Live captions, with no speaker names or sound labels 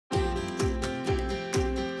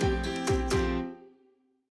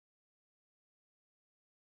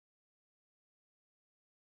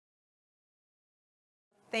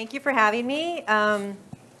Thank you for having me. I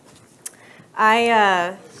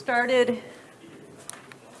started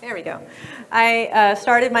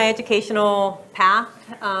my educational path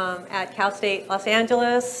at Cal State Los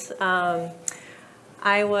Angeles.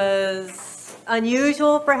 I was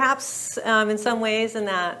unusual, perhaps, in some ways, in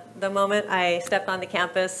that the moment I stepped on the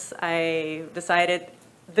campus, I decided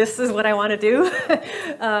this is what I want to do.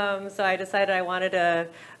 So I decided I wanted to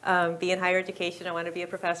be in higher education. I wanted to be a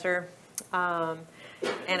professor.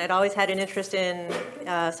 And I'd always had an interest in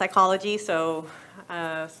psychology, so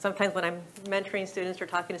sometimes when I'm mentoring students or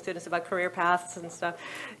talking to students about career paths and stuff,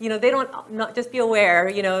 they not just be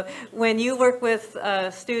aware, when you work with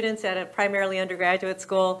students at a primarily undergraduate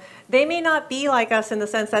school, they may not be like us in the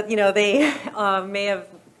sense that, they may have,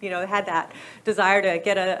 had that desire to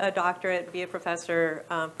get a doctorate, be a professor,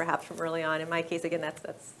 perhaps from early on. In my case, again,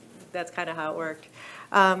 that's kind of how it worked.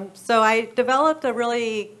 So I developed a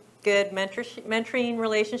really good mentoring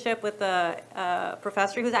relationship with a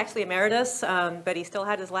professor who's actually emeritus, but he still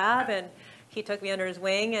had his lab, and he took me under his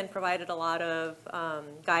wing and provided a lot of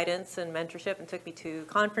guidance and mentorship and took me to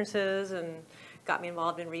conferences and got me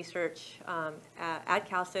involved in research at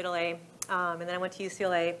Cal State LA. And then I went to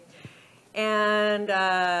UCLA and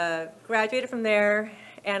graduated from there,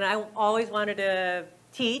 and I always wanted to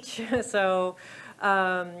teach, so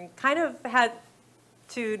kind of had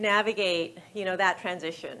to navigate, that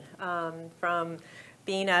transition from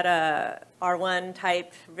being at a R1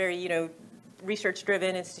 type, very,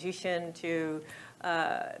 research-driven institution to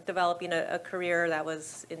developing a career that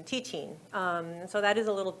was in teaching. So that is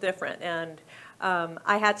a little different. And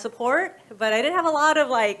I had support, but I didn't have a lot of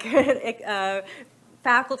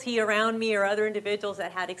faculty around me or other individuals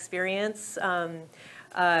that had experience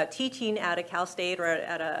teaching at a Cal State or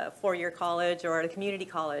at a four-year college or at a community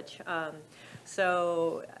college.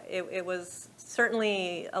 So it was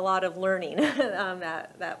certainly a lot of learning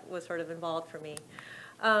that was sort of involved for me.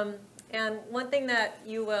 And one thing that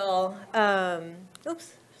you will,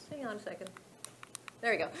 oops, hang on a second.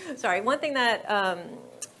 There we go. Sorry. One thing that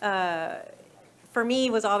for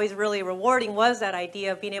me was always really rewarding was that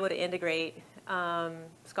idea of being able to integrate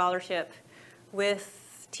scholarship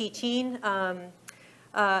with teaching. And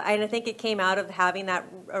I think it came out of having a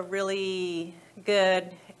really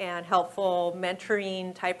good and helpful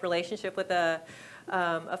mentoring type relationship with a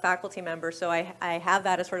faculty member. So I have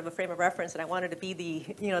that as sort of a frame of reference, and I wanted to be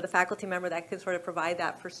the faculty member that could sort of provide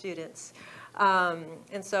that for students.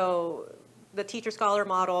 And so the teacher-scholar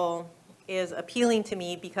model is appealing to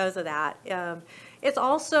me because of that. It's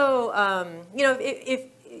also, if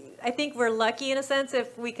I think we're lucky in a sense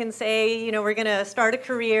if we can say, we're going to start a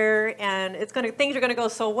career and things are going to go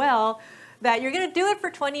so well that you're going to do it for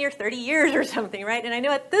 20 or 30 years or something, right? And I know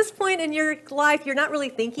at this point in your life, you're not really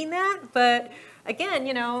thinking that, but again,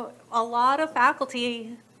 a lot of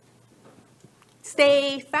faculty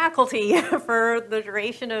stay faculty for the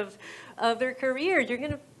duration of their careers. You're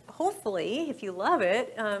going to, hopefully, if you love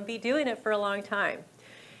it, be doing it for a long time.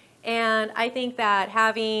 And I think that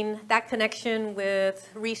having that connection with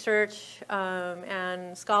research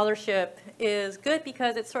and scholarship is good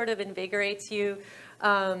because it sort of invigorates you.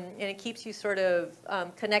 And it keeps you sort of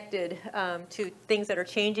connected to things that are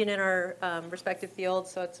changing in our respective fields.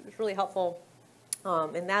 So it's really helpful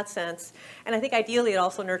in that sense. And I think ideally it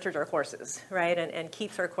also nurtures our courses, right? And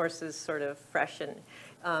keeps our courses sort of fresh and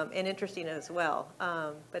interesting as well.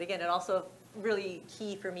 But again, it also really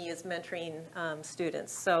key for me is mentoring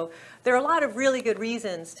students. So there are a lot of really good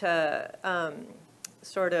reasons to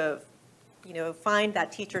sort of, find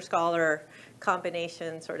that teacher-scholar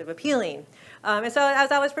combination sort of appealing. And so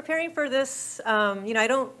as I was preparing for this,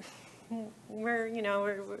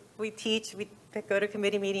 we teach, we go to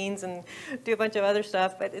committee meetings and do a bunch of other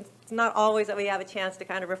stuff, but it's not always that we have a chance to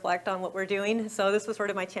kind of reflect on what we're doing. So this was sort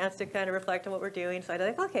of my chance to kind of reflect on what we're doing. So I was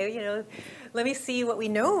like, okay, let me see what we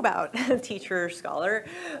know about teacher-scholar.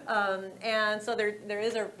 And so there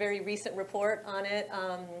is a very recent report on it.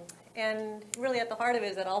 And really at the heart of it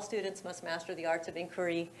is that all students must master the arts of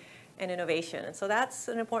inquiry and innovation. And so that's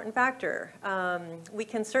an important factor. We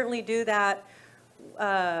can certainly do that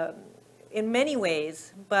in many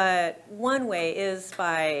ways, but one way is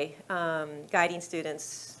by guiding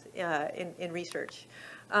students in research.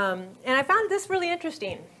 And I found this really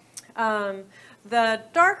interesting. The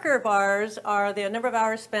darker bars are the number of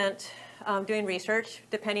hours spent doing research,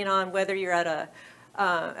 depending on whether you're at a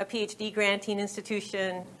PhD granting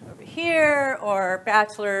institution over here, or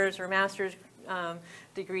bachelor's or master's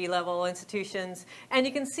degree level institutions. And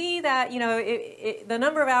you can see that, the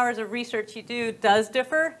number of hours of research you do does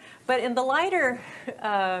differ, but in the lighter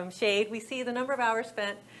shade, we see the number of hours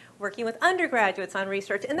spent working with undergraduates on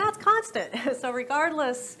research, and that's constant. So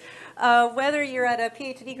regardless whether you're at a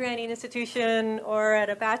PhD granting institution or at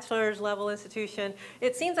a bachelor's level institution,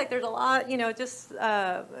 it seems like there's a lot, just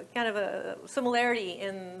kind of a similarity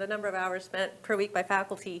in the number of hours spent per week by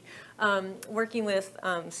faculty working with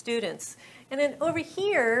students. And then over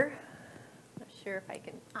here, I'm not sure if I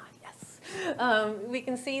can, yes. We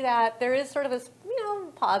can see that there is sort of a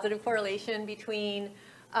positive correlation between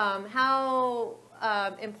how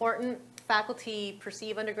important faculty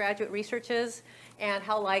perceive undergraduate research is and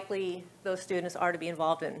how likely those students are to be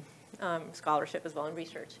involved in scholarship as well in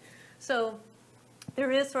research. So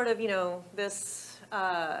there is sort of, this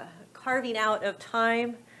carving out of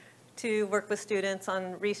time to work with students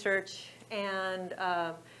on research and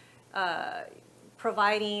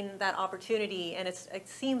providing that opportunity, and it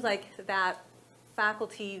seems like that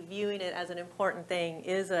faculty viewing it as an important thing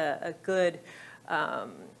is a good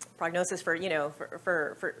prognosis for,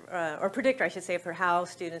 or predictor, I should say, for how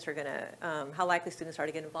students are going to, how likely students are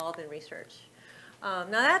to get involved in research. Now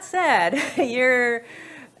that said, your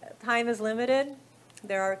time is limited.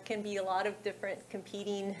 There can be a lot of different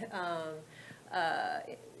competing,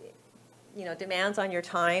 demands on your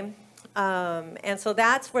time. And so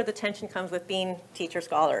that's where the tension comes with being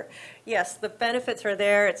teacher-scholar. Yes, the benefits are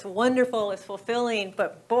there. It's wonderful. It's fulfilling.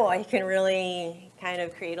 But boy, it can really kind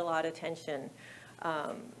of create a lot of tension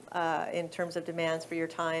in terms of demands for your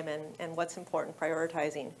time and what's important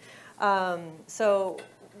prioritizing. So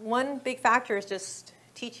one big factor is just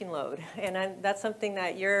teaching load. And that's something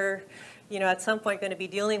that you're, at some point going to be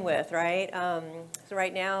dealing with, right? So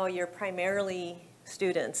right now, you're primarily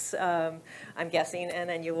students, I'm guessing, and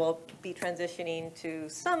then you will be transitioning to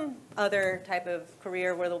some other type of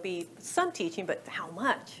career where there'll be some teaching, but how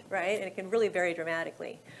much, right? And it can really vary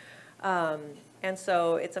dramatically. And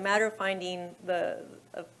so it's a matter of finding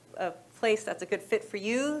a place that's a good fit for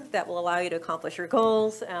you that will allow you to accomplish your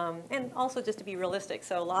goals, and also just to be realistic.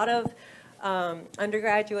 So a lot of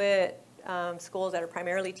undergraduate schools that are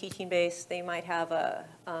primarily teaching-based, they might have a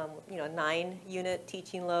 9-unit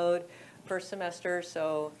teaching load per semester,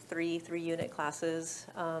 so three unit classes.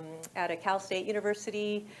 At a Cal State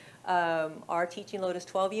University, our teaching load is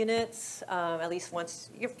 12 units. At least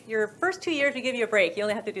once, your first 2 years we give you a break. You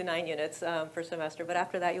only have to do 9 units per semester, but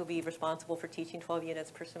after that you'll be responsible for teaching 12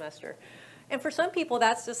 units per semester. And for some people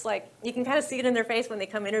that's just like, you can kind of see it in their face when they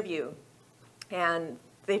come interview. And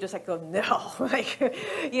they just like go, no,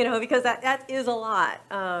 because that is a lot.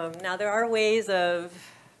 Now there are ways of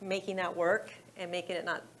making that work and making it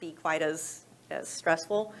not be quite as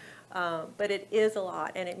stressful, but it is a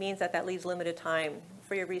lot, and it means that leaves limited time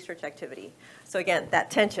for your research activity. So again, that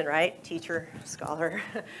tension, right, teacher, scholar,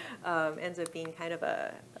 ends up being kind of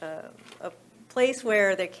a place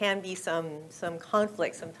where there can be some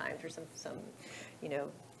conflict sometimes, or some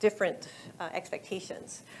different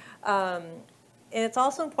expectations. And it's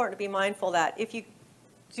also important to be mindful that if you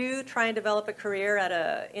do try and develop a career at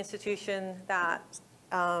an institution that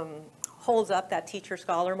holds up that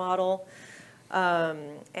teacher-scholar model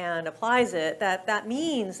and applies it, that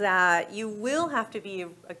means that you will have to be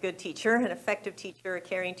a good teacher, an effective teacher, a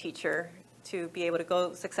caring teacher, to be able to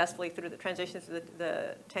go successfully through the transition through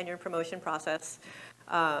the tenure and promotion process,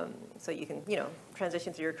 so you can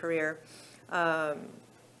transition through your career.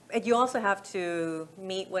 And you also have to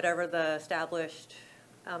meet whatever the established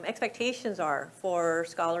expectations are for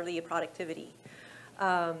scholarly productivity.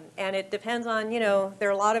 And it depends on, there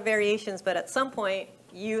are a lot of variations, but at some point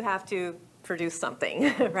you have to produce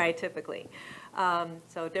something, right, typically.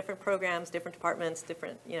 So different programs, different departments,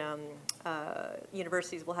 different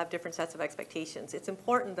universities will have different sets of expectations. It's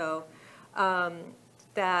important, though,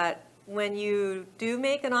 that when you do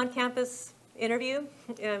make an on-campus interview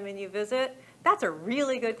and you visit, that's a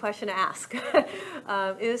really good question to ask,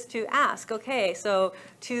 is to ask, okay, so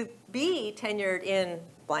to be tenured in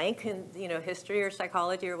blank, in history or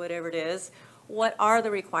psychology or whatever it is, what are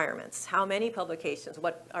the requirements? How many publications?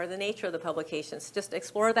 What are the nature of the publications? Just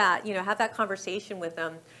explore that, have that conversation with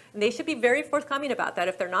them. And they should be very forthcoming about that.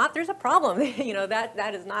 If they're not, there's a problem.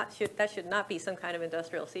 That should not be some kind of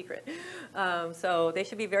industrial secret. So they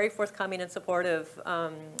should be very forthcoming and supportive,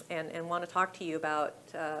 and want to talk to you about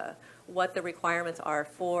what the requirements are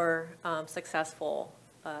for successful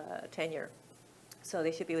tenure. So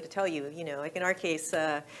they should be able to tell you, like in our case,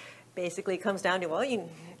 basically it comes down to, well,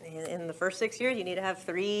 in the first 6 years, you need to have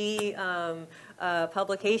 3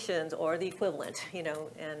 publications or the equivalent,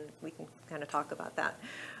 and we can kind of talk about that.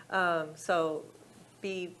 So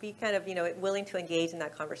be kind of, willing to engage in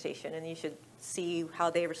that conversation, and you should see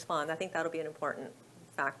how they respond. I think that'll be an important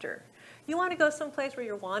factor. You want to go someplace where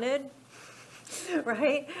you're wanted?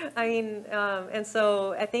 right? I mean, and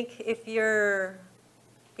so I think if you're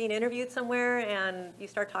being interviewed somewhere and you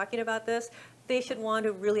start talking about this, they should want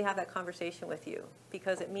to really have that conversation with you,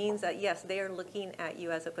 because it means that, yes, they are looking at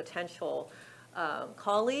you as a potential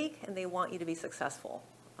colleague, and they want you to be successful.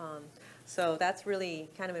 So that's really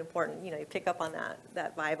kind of important. You know, you pick up on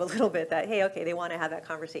that vibe a little bit, that, hey, okay, they want to have that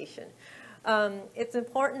conversation. It's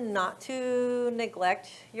important not to neglect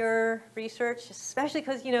your research, especially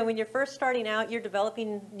because, you know, when you're first starting out, you're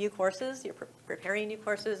developing new courses, you're preparing new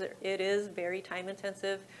courses. It is very time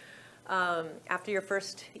intensive. After your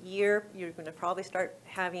first year, you're going to probably start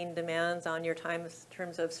having demands on your time in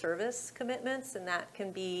terms of service commitments, and that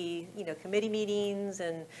can be, you know, committee meetings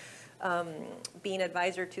and being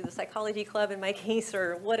advisor to the psychology club in my case,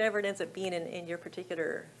 or whatever it ends up being in your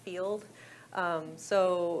particular field.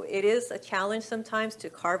 So it is a challenge sometimes to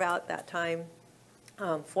carve out that time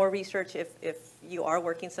for research if you are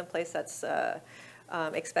working someplace that's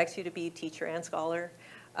expects you to be teacher and scholar.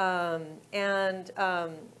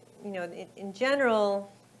 You know, in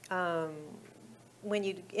general, when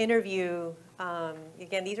you interview,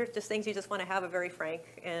 again, these are just things you just want to have a very frank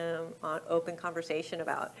and open conversation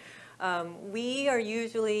about. We are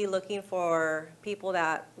usually looking for people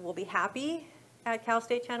that will be happy at Cal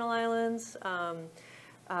State Channel Islands,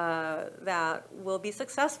 that will be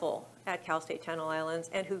successful at Cal State Channel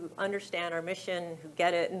Islands, and who understand our mission, who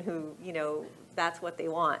get it, and who, you know, that's what they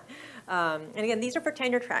want. And again, these are for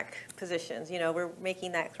tenure track positions. You know, we're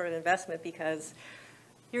making that sort of investment because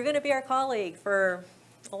you're going to be our colleague for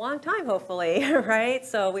a long time, hopefully, right?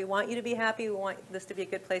 So we want you to be happy. We want this to be a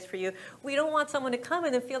good place for you. We don't want someone to come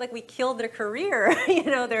in and feel like we killed their career, you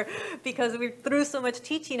know, because we threw so much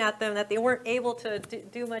teaching at them that they weren't able to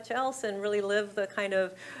do much else and really live the kind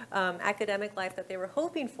of academic life that they were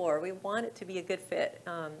hoping for. We want it to be a good fit.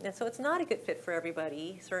 And so it's not a good fit for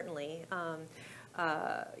everybody, certainly.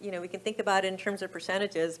 You know, we can think about it in terms of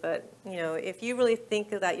percentages, but, you know, if you really think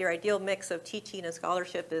that your ideal mix of teaching and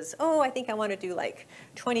scholarship is, oh, I think I want to do like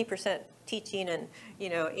 20% teaching and, you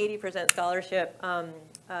know, 80% scholarship,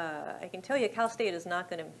 I can tell you Cal State is not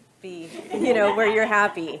going to be, you know, where you're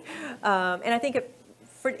happy. And I think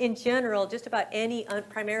in general, just about any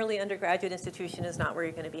primarily undergraduate institution is not where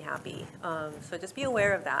you're going to be happy. So just be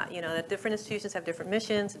aware of that, you know, that different institutions have different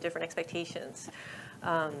missions and different expectations.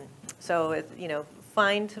 So you know,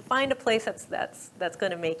 find a place that's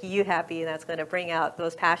going to make you happy and that's going to bring out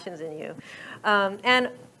those passions in you. And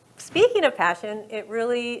speaking of passion, it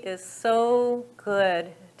really is so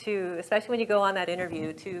good to, especially when you go on that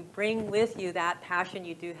interview, to bring with you that passion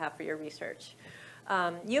you do have for your research.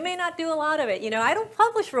 You may not do a lot of it. You know, I don't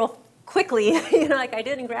publish real quickly, you know, like I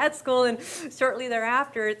did in grad school and shortly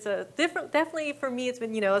thereafter. It's a definitely for me, it's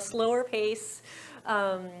been, you know, a slower pace.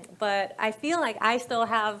 But I feel like I still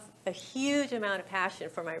have a huge amount of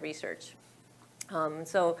passion for my research.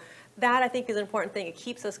 So that, I think, is an important thing. It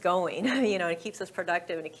keeps us going, you know, it keeps us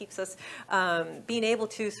productive, and it keeps us being able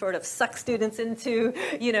to sort of suck students into,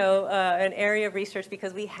 you know, an area of research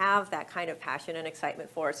because we have that kind of passion and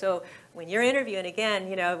excitement for it. So when you're interviewing, again,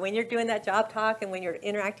 you know, when you're doing that job talk and when you're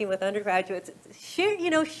interacting with undergraduates, share,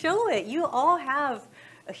 you know, show it. You all have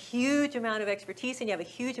a huge amount of expertise and you have a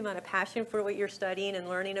huge amount of passion for what you're studying and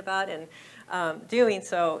learning about and doing,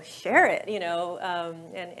 so share it, you know,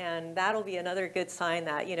 and that'll be another good sign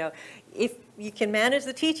that, you know, if you can manage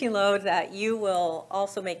the teaching load, that you will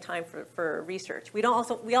also make time for research. We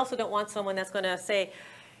also don't want someone that's going to say,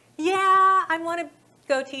 yeah, I want to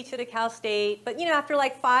go teach at a Cal State, but, you know, after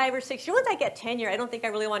like 5 or 6 years, once I get tenure, I don't think I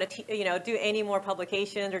really want to, you know, do any more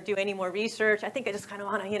publications or do any more research. I think I just kind of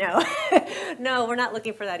want to, you know, no, we're not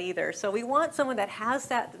looking for that either. So we want someone that has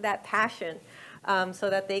that passion, so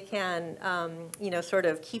that they can, you know, sort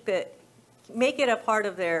of make it a part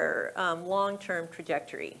of their long-term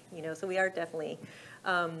trajectory, you know, so we are definitely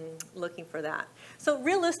looking for that. So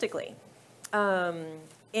realistically,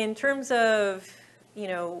 in terms of, you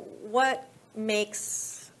know, what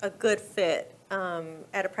makes a good fit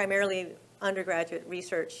at a primarily undergraduate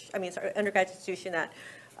undergraduate institution that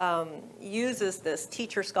uses this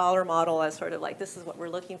teacher-scholar model as sort of like, this is what we're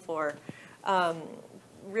looking for.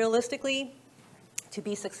 Realistically, to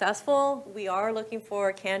be successful, we are looking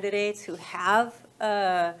for candidates who have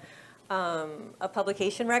a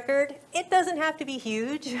publication record. It doesn't have to be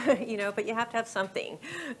huge, you know, but you have to have something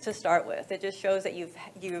to start with. It just shows that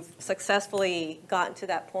you've successfully gotten to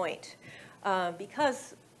that point.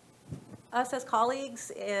 Because us as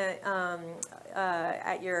colleagues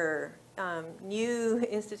at your new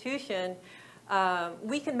institution,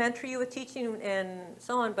 we can mentor you with teaching and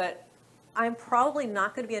so on, but I'm probably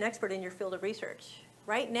not going to be an expert in your field of research.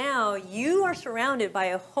 Right now, you are surrounded by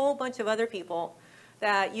a whole bunch of other people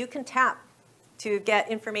that you can tap to get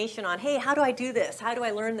information on, hey, how do I do this? How do I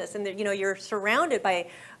learn this? And you know, you're surrounded by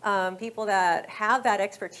people that have that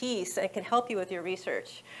expertise and can help you with your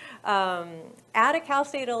research. At a Cal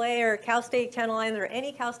State LA or Cal State Channel Islands or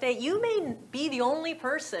any Cal State, you may be the only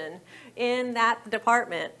person in that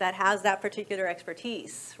department that has that particular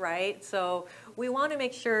expertise, right? So we want to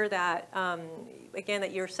make sure that, again,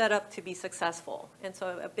 that you're set up to be successful. And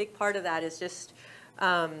so a big part of that is just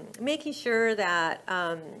making sure that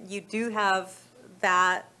you do have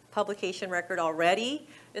that publication record already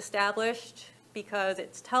established, because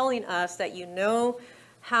it's telling us that you know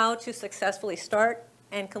how to successfully start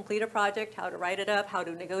and complete a project, how to write it up, how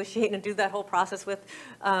to negotiate and do that whole process with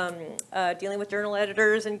dealing with journal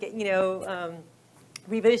editors and get, you know,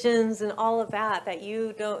 revisions and all of that, that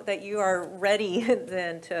you are ready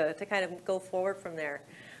then to kind of go forward from there.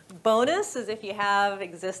 Bonus is if you have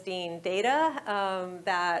existing data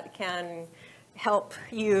that can help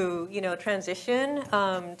you, you know, transition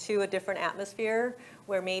to a different atmosphere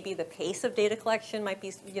where maybe the pace of data collection might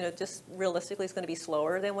be, you know, just realistically is going to be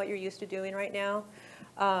slower than what you're used to doing right now.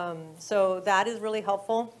 So that is really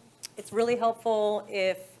helpful. It's really helpful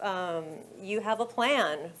if you have a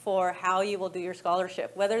plan for how you will do your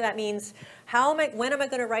scholarship, whether that means when am I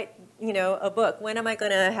going to write, you know, a book? When am I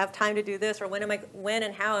going to have time to do this? Or when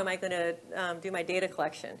and how am I going to do my data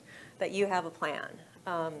collection? That you have a plan.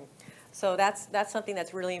 So that's something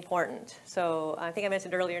that's really important. So I think I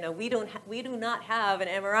mentioned earlier, no, we do not have an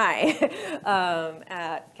MRI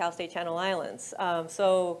at Cal State Channel Islands.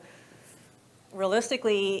 So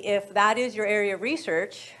realistically, if that is your area of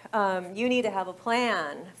research, you need to have a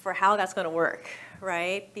plan for how that's going to work,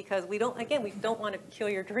 right? Because we don't want to kill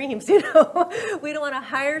your dreams, you know? We don't want to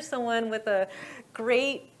hire someone with a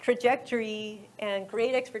great trajectory and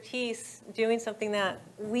great expertise doing something that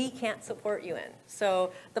we can't support you in.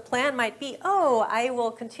 So the plan might be, oh, I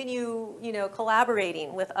will continue, you know,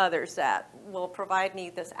 collaborating with others that will provide me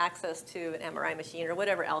this access to an MRI machine or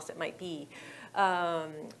whatever else it might be.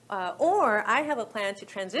 Or I have a plan to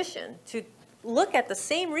transition to look at the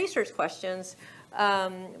same research questions,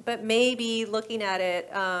 but maybe looking at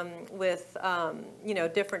it with you know,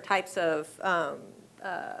 different types of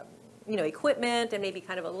you know, equipment and maybe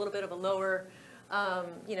kind of a little bit of a lower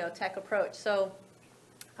you know, tech approach. So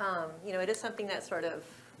you know, it is something that sort of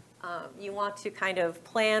you want to kind of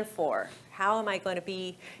plan for. How am I going to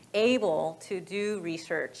be able to do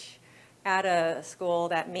research at a school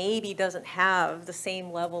that maybe doesn't have the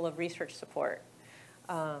same level of research support?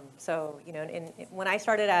 So, you know, when I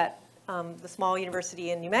started at the small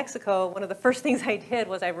university in New Mexico, one of the first things I did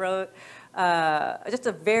was I wrote just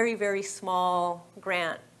a very, very small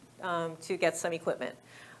grant to get some equipment.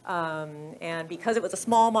 And because it was a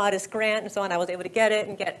small, modest grant and so on, I was able to get it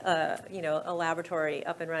and get you know, a laboratory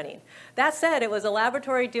up and running. That said, it was a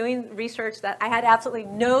laboratory doing research that I had absolutely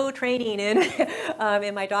no training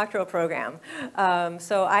in my doctoral program.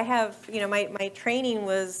 So I have, you know, my training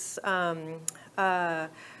was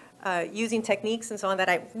using techniques and so on that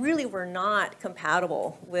I really were not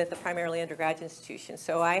compatible with the Primarily Undergraduate Institution.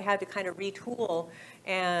 So I had to kind of retool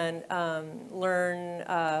and learn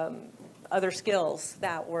other skills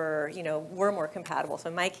that were, you know, were more compatible. So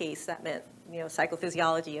in my case, that meant, you know,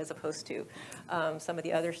 psychophysiology as opposed to some of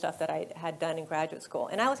the other stuff that I had done in graduate school.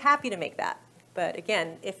 And I was happy to make that. But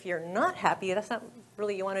again, if you're not happy, that's not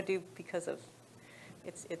really you want to do because of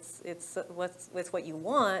it's what you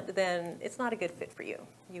want, then it's not a good fit for you.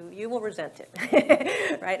 You will resent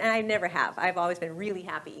it, right? And I never have. I've always been really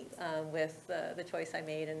happy with the choice I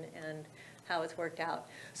made and how it's worked out.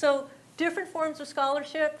 So different forms of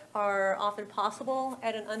scholarship are often possible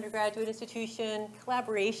at an undergraduate institution.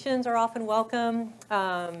 Collaborations are often welcome.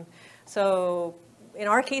 So in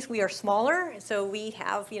our case, we are smaller, so we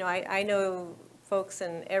have, you know, I know folks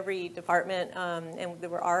in every department, and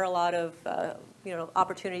there are a lot of you know,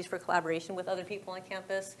 opportunities for collaboration with other people on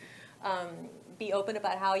campus. Be open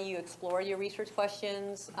about how you explore your research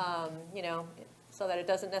questions, you know, so that it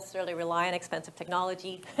doesn't necessarily rely on expensive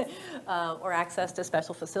technology or access to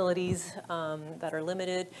special facilities that are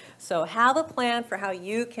limited. So have a plan for how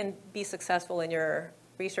you can be successful in your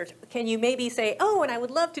research. Can you maybe say, oh, and I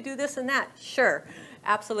would love to do this and that? Sure,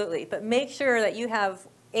 absolutely. But make sure that you have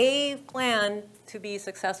a plan to be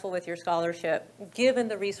successful with your scholarship, given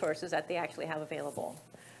the resources that they actually have available,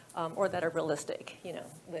 or that are realistic, you know,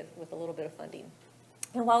 with a little bit of funding.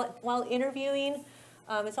 And while interviewing,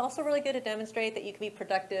 it's also really good to demonstrate that you can be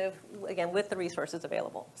productive, again, with the resources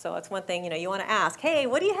available. So that's one thing, you know, you want to ask, hey,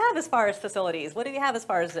 what do you have as far as facilities? What do you have as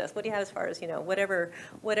far as this? What do you have as far as, you know, whatever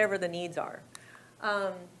the needs are?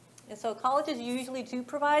 And so colleges usually do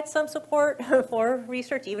provide some support for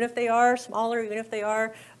research, even if they are smaller, even if they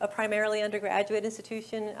are a primarily undergraduate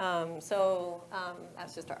institution.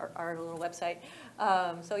 That's just our little website.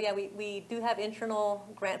 So yeah, we do have internal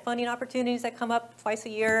grant funding opportunities that come up twice a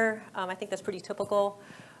year. I think that's pretty typical.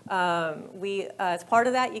 As part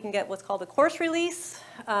of that, you can get what's called a course release.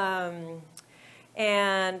 And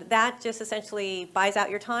that just essentially buys out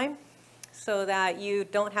your time so that you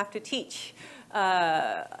don't have to teach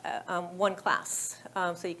one class.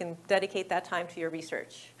 So you can dedicate that time to your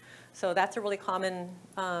research. So that's a really common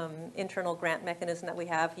internal grant mechanism that we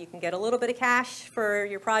have. You can get a little bit of cash for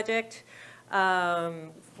your project,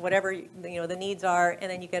 whatever the needs are, and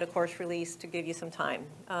then you get a course release to give you some time.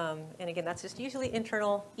 And again, that's just usually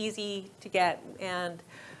internal, easy to get, and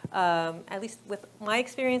at least with my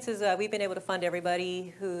experiences, we've been able to fund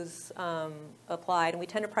everybody who's applied, and we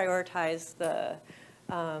tend to prioritize the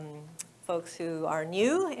folks who are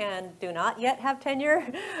new and do not yet have tenure,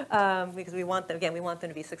 because we want them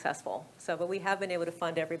to be successful. So, but we have been able to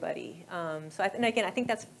fund everybody. And again, I think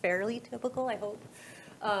that's fairly typical, I hope.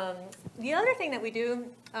 The other thing that we do,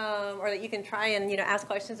 or that you can try and ask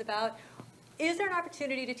questions about, is there an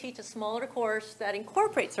opportunity to teach a smaller course that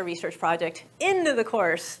incorporates a research project into the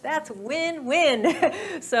course? That's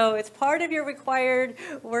win-win. So it's part of your required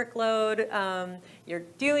workload. You're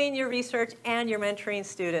doing your research and you're mentoring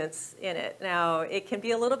students in it. Now, it can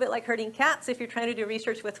be a little bit like herding cats if you're trying to do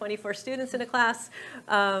research with 24 students in a class,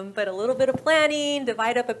 but a little bit of planning,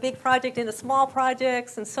 divide up a big project into small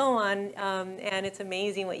projects and so on, and it's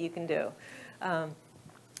amazing what you can do. And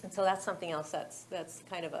so that's something else that's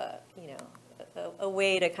kind of a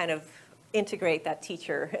way to kind of integrate that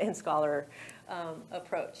teacher and scholar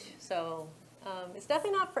approach. So it's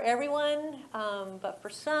definitely not for everyone, but for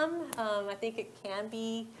some, I think it can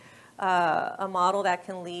be a model that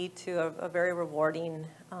can lead to a very rewarding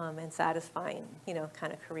and satisfying,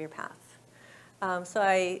 kind of career path. So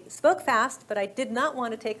I spoke fast, but I did not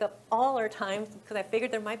want to take up all our time because I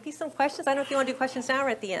figured there might be some questions. I don't know if you want to do questions now or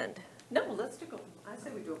at the end. No, let's do it. I say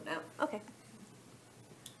we do it now. Okay.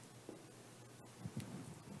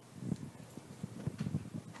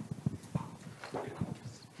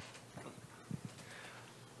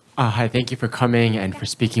 Hi, thank you for coming and for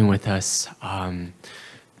speaking with us.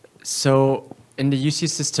 So in the UC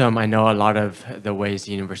system, I know a lot of the ways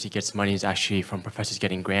the university gets money is actually from professors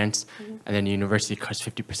getting grants, and then the university cuts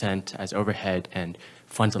 50% as overhead and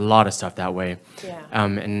funds a lot of stuff that way. Yeah.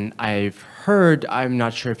 And I've heard, I'm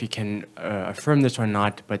not sure if you can affirm this or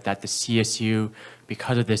not, but that the CSU,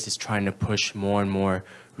 because of this, is trying to push more and more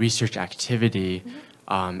research activity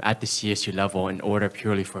at the CSU level in order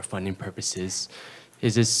purely for funding purposes.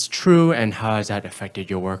 Is this true, and how has that affected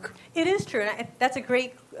your work? It is true, and that's a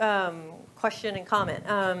great question and comment.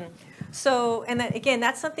 Again,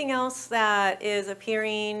 that's something else that is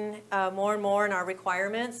appearing more and more in our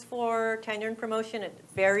requirements for tenure and promotion. It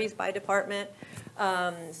varies by department.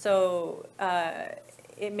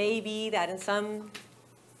 It may be that in some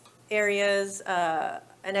areas,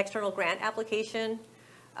 an external grant application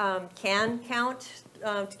can count,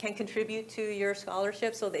 can contribute to your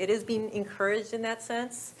scholarship, so it is being encouraged in that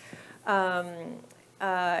sense.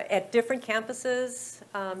 At different campuses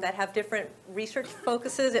that have different research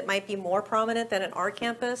focuses, it might be more prominent than at our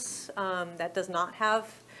campus that does not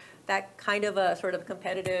have that kind of a sort of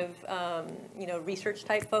competitive, research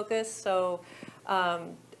type focus. So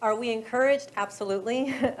are we encouraged?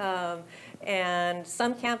 Absolutely. And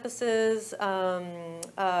some campuses,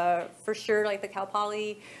 for sure, like the Cal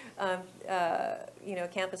Poly,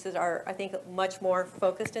 campuses are, I think, much more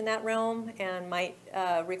focused in that realm and might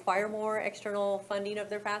require more external funding of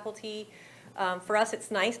their faculty. For us, it's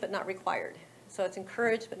nice but not required. So it's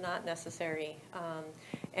encouraged but not necessary.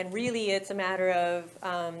 And really, it's a matter of,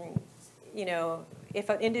 if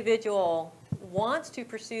an individual wants to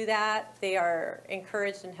pursue that, they are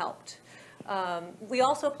encouraged and helped. We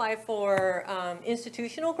also apply for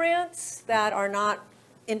institutional grants that are not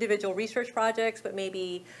individual research projects, but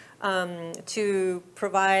maybe to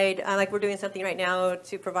provide, like we're doing something right now,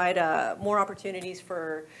 to provide more opportunities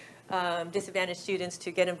for disadvantaged students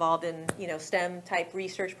to get involved in, STEM type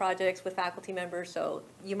research projects with faculty members. So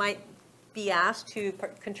you might be asked to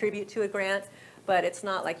contribute to a grant, but it's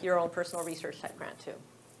not like your own personal research type grant too.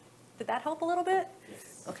 Did that help a little bit?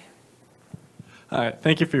 Yes. Okay. Hi,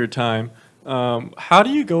 thank you for your time. How do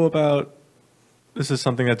you go about, this is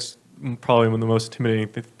something that's probably one of the most intimidating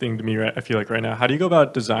thing to me, I feel like right now. How do you go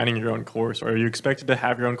about designing your own course? Or are you expected to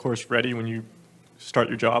have your own course ready when you start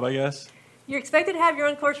your job, I guess? You're expected to have your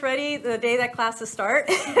own course ready the day that classes start.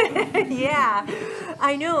 Yeah,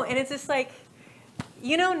 I know. And it's just like,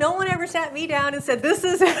 you know, no one ever sat me down and said, this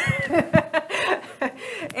is, and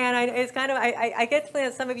it's kind of, I get the feeling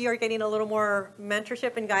that some of you are getting a little more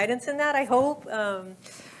mentorship and guidance in that, I hope.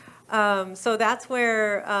 So that's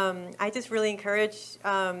where I just really encourage,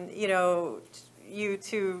 you know, you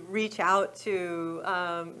to reach out to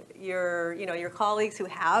your colleagues who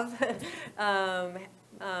have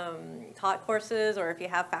taught courses, or if you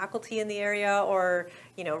have faculty in the area, or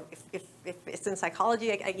if it's in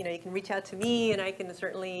psychology, you know, you can reach out to me, and I can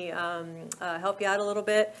certainly help you out a little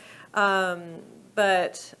bit.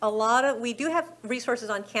 But we do have resources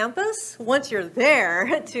on campus once you're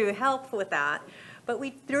there to help with that. But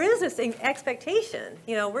there is this expectation,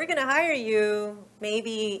 you know, we're going to hire you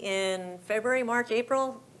maybe in February, March,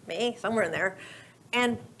 April, May, somewhere in there.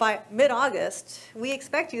 And by mid-August, we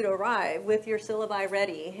expect you to arrive with your syllabi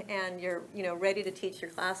ready and you're, you know, ready to teach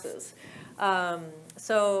your classes.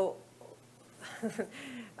 So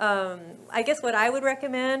I guess what I would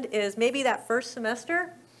recommend is maybe that first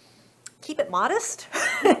semester, keep it modest,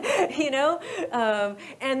 you know,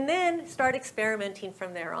 and then start experimenting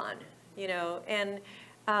from there on, you know, and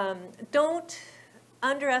don't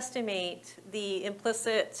underestimate the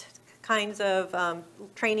implicit kinds of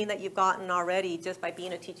training that you've gotten already just by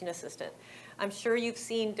being a teaching assistant. I'm sure you've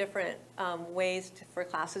seen different ways for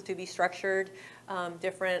classes to be structured,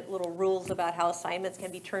 different little rules about how assignments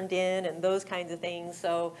can be turned in and those kinds of things.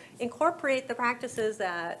 So incorporate the practices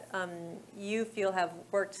that you feel have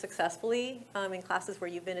worked successfully in classes where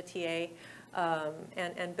you've been a TA,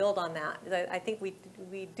 and build on that. I think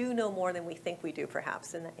we do know more than we think we do,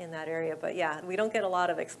 perhaps, in that area. But yeah, we don't get a lot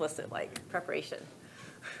of explicit like preparation.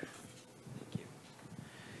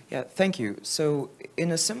 Yeah, thank you. So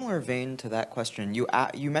in a similar vein to that question, you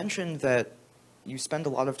mentioned that you spend a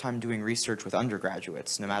lot of time doing research with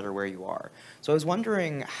undergraduates, no matter where you are. So I was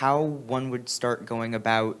wondering how one would start going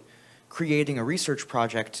about creating a research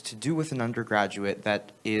project to do with an undergraduate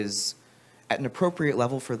that is at an appropriate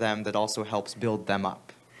level for them that also helps build them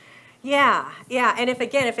up. Yeah, yeah, and if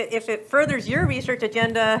it furthers your research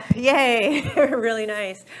agenda, yay, really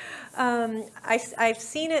nice. I've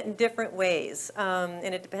seen it in different ways,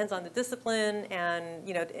 and it depends on the discipline, and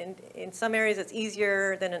you know, in some areas it's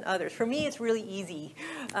easier than in others. For me, it's really easy.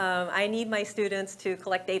 I need my students to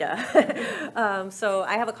collect data. So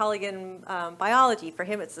I have a colleague in biology. For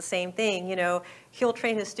him, it's the same thing. You know, he'll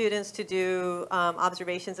train his students to do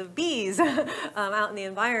observations of bees out in the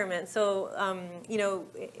environment. So you know,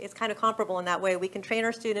 it's kind of comparable in that way. We can train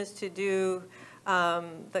our students to do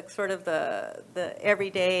the sort of the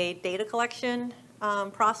everyday data collection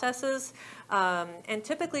processes, and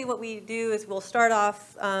typically what we do is we'll start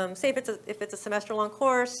off, say if it's a semester-long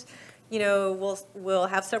course, you know, we'll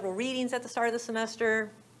have several readings at the start of the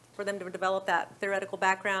semester for them to develop that theoretical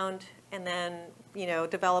background, and then you know,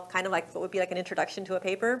 develop kind of like what would be like an introduction to a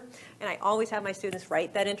paper. And I always have my students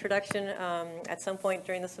write that introduction at some point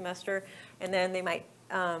during the semester, and then they might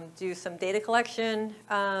do some data collection,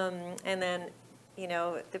 and then you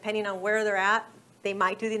know, depending on where they're at, they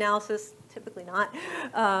might do the analysis, typically not.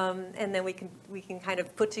 And then we can kind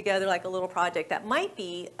of put together like a little project that might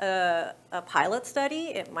be a pilot study.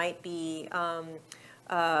 It might be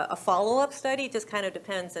a follow-up study. It just kind of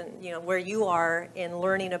depends on, you know, where you are in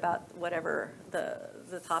learning about whatever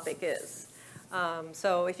the topic is.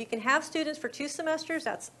 So if you can have students for 2 semesters,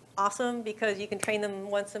 that's awesome, because you can train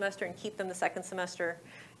them 1 semester and keep them the 2nd semester,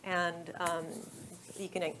 and you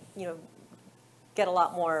can, you know, get a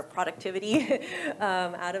lot more productivity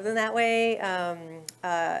out of them that way.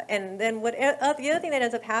 And then the other thing that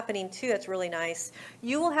ends up happening too that's really nice,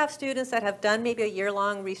 you will have students that have done maybe a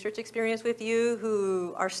year-long research experience with you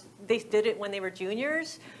who they did it when they were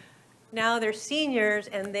juniors. Now they're seniors,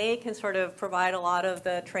 and they can sort of provide a lot of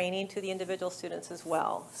the training to the individual students as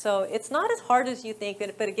well. So it's not as hard as you think,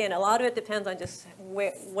 but again, a lot of it depends on just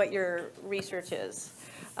what your research is.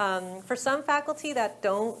 For some faculty that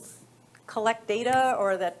don't collect data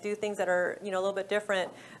or that do things that are, you know, a little bit different,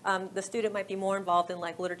 the student might be more involved in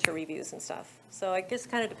like literature reviews and stuff. So it just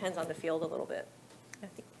kind of depends on the field a little bit. I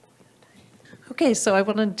think. Okay, so I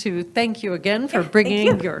wanted to thank you again for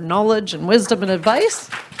bringing your knowledge and wisdom and advice.